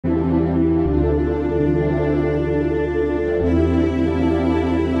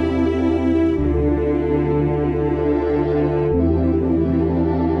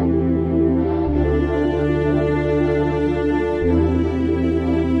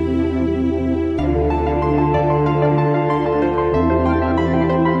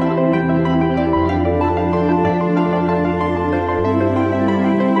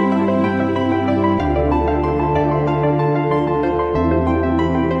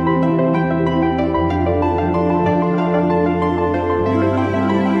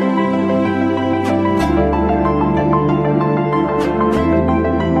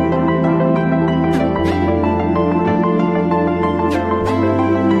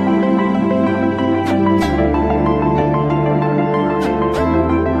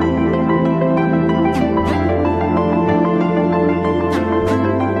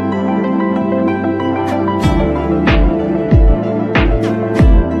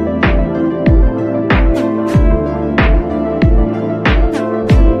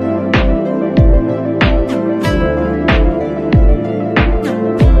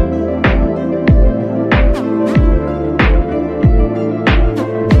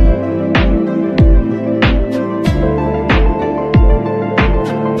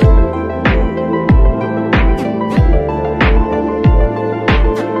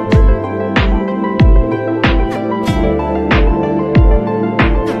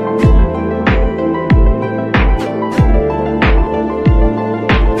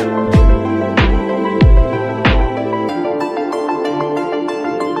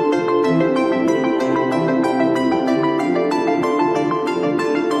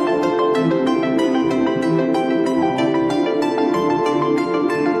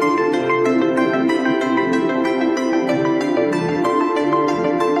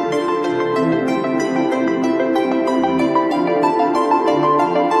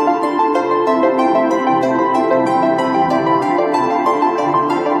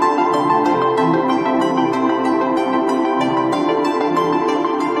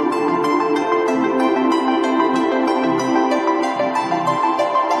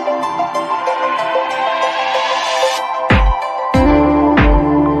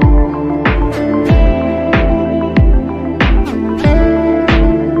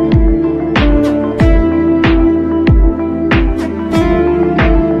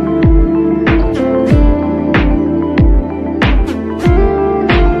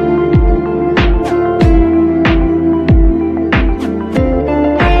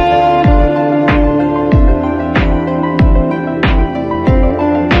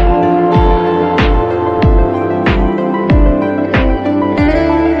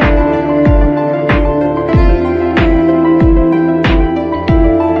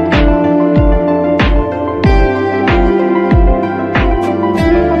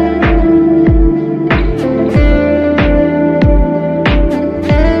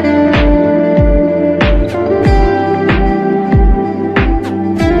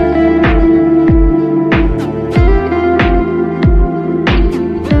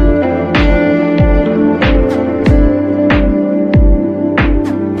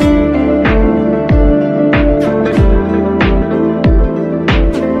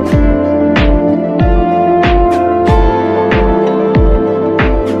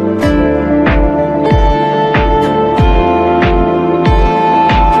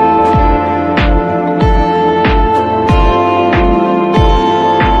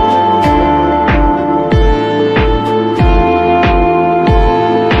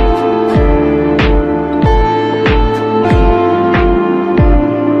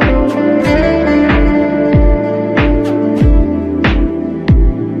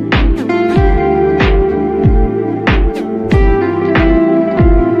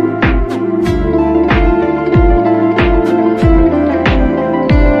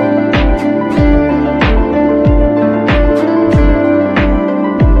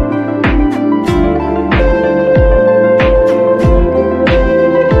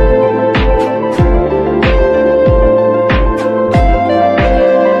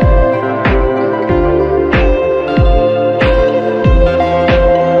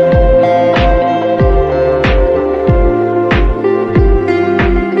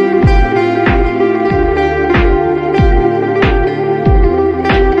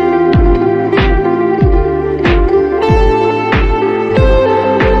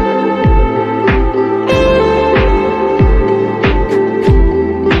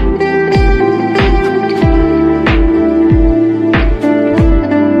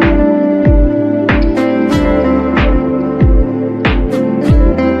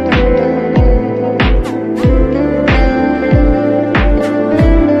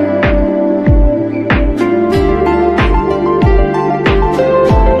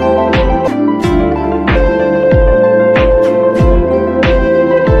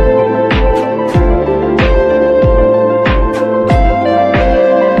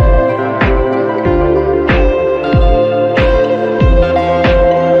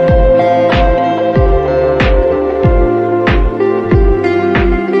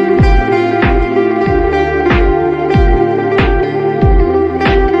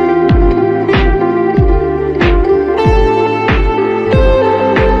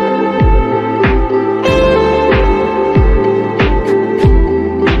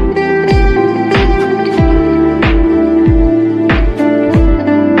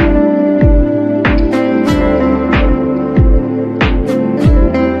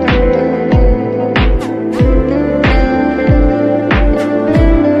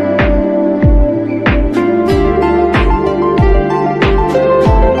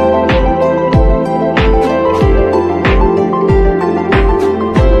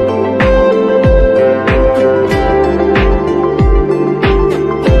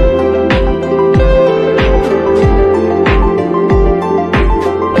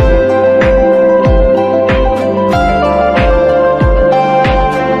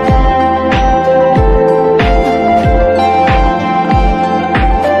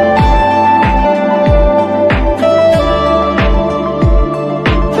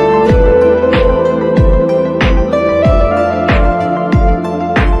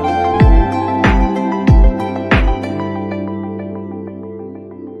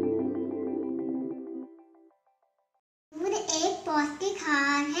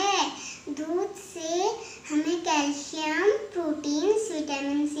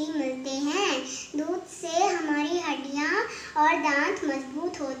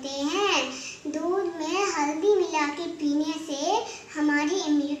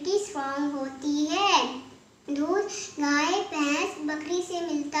Immunity strong होती है। दूध गाय, भैंस, बकरी से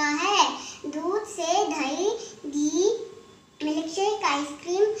मिलता है। दूध से दही, घी, मिल्कशेक,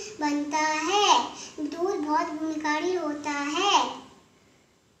 आइसक्रीम बनता है। दूध बहुत गुणकारी होता है।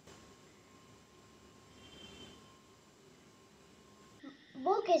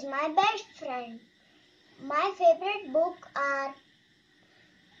 Book is my best friend. My favorite book are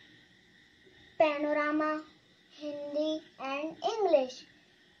Panorama, Hindi and English.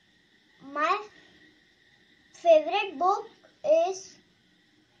 My favorite book is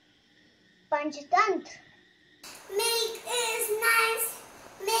Panchtantra. Milk is nice.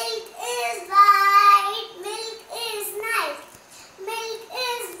 Milk is white. Milk is nice. Milk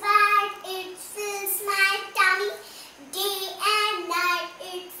is white. It fills my tummy. Day and night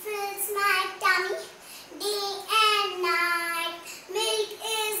it fills my tummy. Day and night. Milk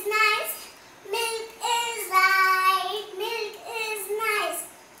is nice. Milk is white. Milk is nice.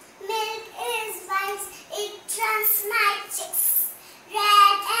 Milk is white. It runs my chicks.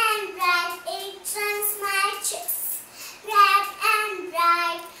 Red and bright. It runs my chicks. Red and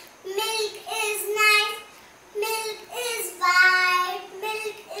bright. Milk is nice. Milk is white.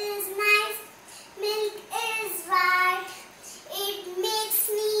 Milk is nice. Milk is white. It makes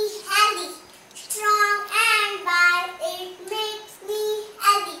me healthy, strong and wise. It makes me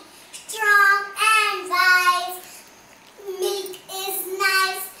healthy, strong and wise. Milk is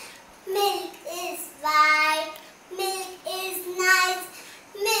nice. Milk is white. Milk is nice.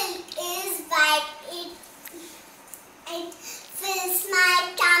 Milk is white. It fills my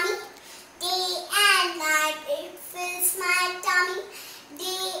tummy. Day and night it fills my tummy.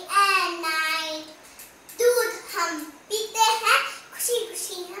 Day and night. दूध हम पीते हैं, खुशी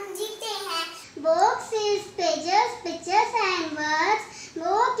खुशी हम जीते हैं. Books is pages, pictures and words.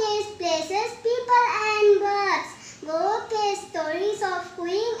 Book is places, people and birds. Book is stories of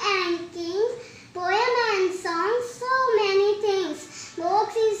queen and kings, poem and songs, so many things.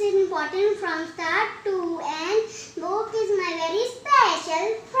 Books is important from start to end. Book is my very special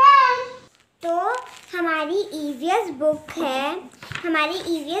friend. तो हमारी EVS book है। हमारी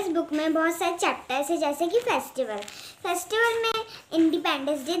EVS book में बहुत सारे chapters है, जैसे कि फेस्टिवल में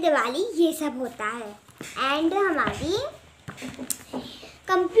इंडिपेंडेंस डे, दिवाली, ये सब होता है। एंड हमारी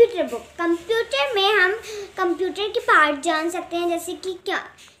कंप्यूटर बुक, कंप्यूटर में हम कंप्यूटर के पार्ट जान सकते हैं, जैसे कि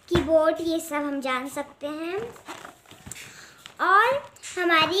कीबोर्ड, ये सब हम जान सकते हैं। और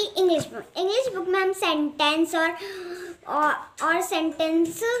हमारी इंग्लिश बुक में हम सेंटेंस और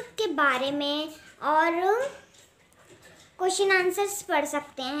सेंटेंस के बारे में और क्वेश्चन आंसर्स पढ़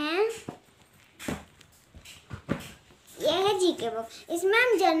सकते हैं। यह है जीके बुक, इसमें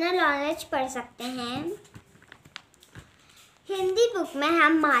हम जनरल नॉलेज पढ़ सकते हैं। हिंदी बुक में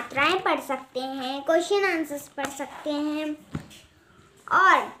हम मात्राएं पढ़ सकते हैं, क्वेश्चन आंसर्स पढ़ सकते हैं।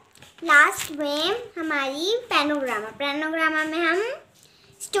 और लास्ट में हमारी पैनोग्रामा में हम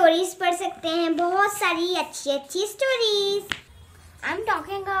स्टोरीज पढ़ सकते हैं, बहुत सारी अच्छी अच्छी stories. I am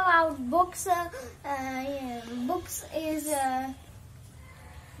talking about books. Books is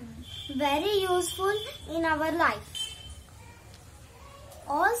very useful in our life.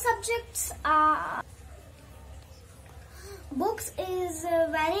 All subjects are. Books is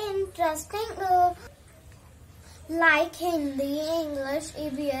very interesting, like Hindi, English,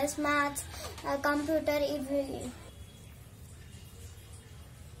 EVS, Maths, Computer, EVS.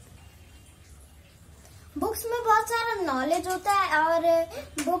 Books में बहुत सारा नॉलेज होता है और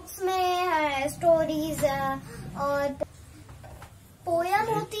बुक्स में स्टोरीज और poem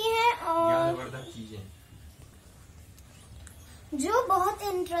होती है और जो बहुत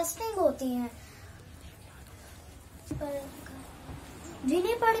इंटरेस्टिंग होती हैं,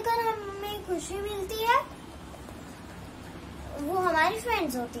 जिन्हें पढ़कर हमें खुशी मिलती है, वो हमारी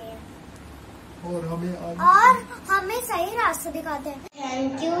फ्रेंड्स होती हैं और हमें सही रास्ता दिखाते हैं।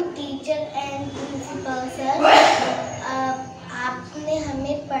 Thank you teacher and principal sir, आपने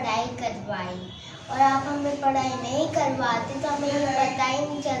हमें पढ़ाई करवाई, और आप हमें पढ़ाई नहीं करवाते तो हमें ये पता ही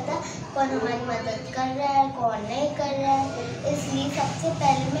नहीं चलता कौन हमारी मदद कर रहा है, कौन नहीं कर रहा है। इसलिए सबसे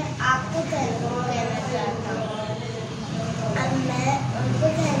पहले मैं आपको थैंक यू कहना चाहता हूँ। अब मैं उनको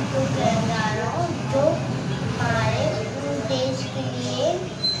थैंक यू कहना चाह रहा हूँ जो हमारे देश के लिए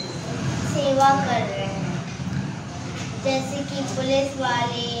सेवा कर रहे हैं, जैसे कि पुलिस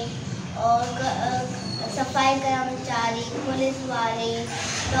वाले और सफाई कर्मचारी, पुलिस वाले,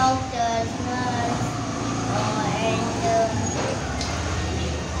 डॉक्टर्स, नर्स एंड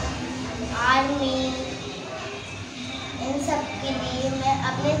आर्मी, इन सब के लिए मैं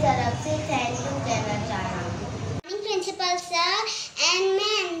अपने तरफ से थैंक यू कहना चाह रहा हूँ। Principal sir and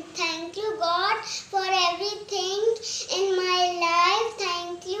ma'am, thank you God for everything in my life.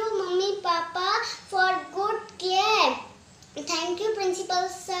 Thank you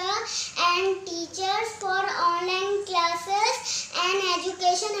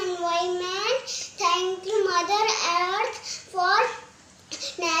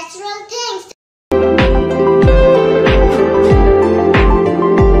natural things.